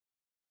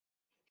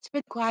It's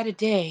been quite a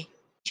day.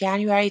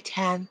 January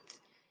 10th,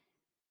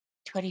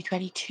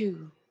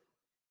 2022.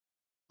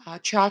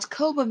 Charles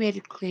Kober made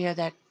it clear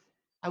that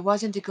I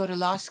wasn't to go to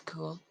law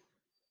school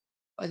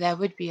or there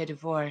would be a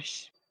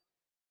divorce.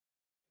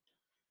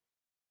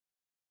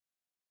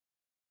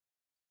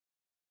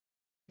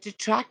 The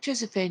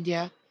detractors of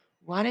India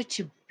wanted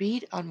to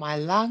beat on my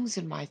lungs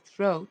and my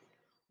throat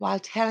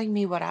while telling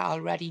me what I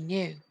already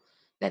knew,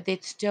 that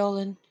they'd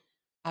stolen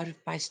out of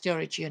my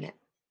storage unit.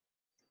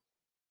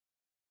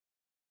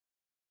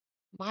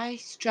 My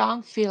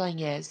strong feeling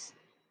is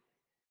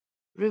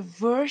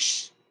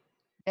reverse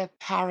their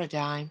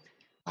paradigm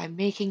by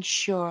making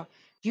sure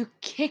you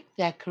kick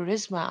their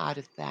charisma out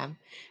of them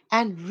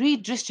and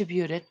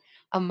redistribute it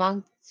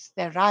amongst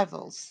their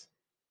rivals.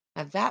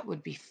 Now that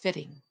would be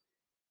fitting.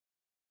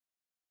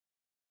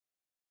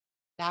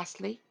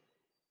 Lastly,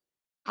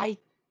 I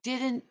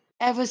didn't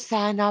ever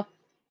sign up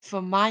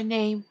for my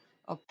name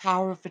or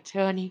power of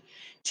attorney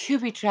to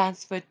be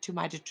transferred to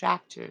my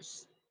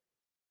detractors.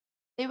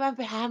 They went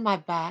behind my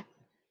back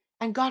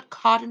and got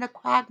caught in a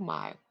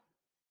quagmire.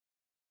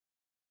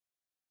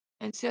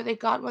 And so they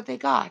got what they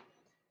got,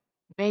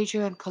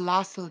 major and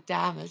colossal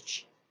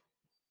damage.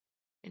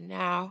 And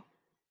now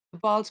the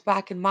ball's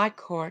back in my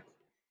court,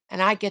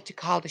 and I get to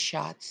call the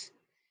shots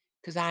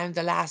because I'm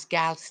the last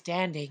gal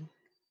standing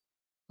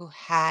who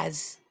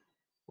has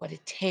what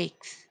it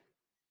takes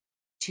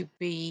to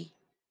be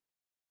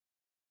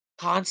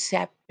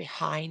concept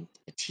behind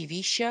a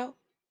TV show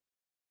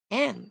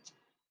and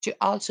to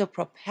also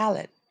propel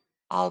it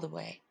all the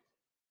way.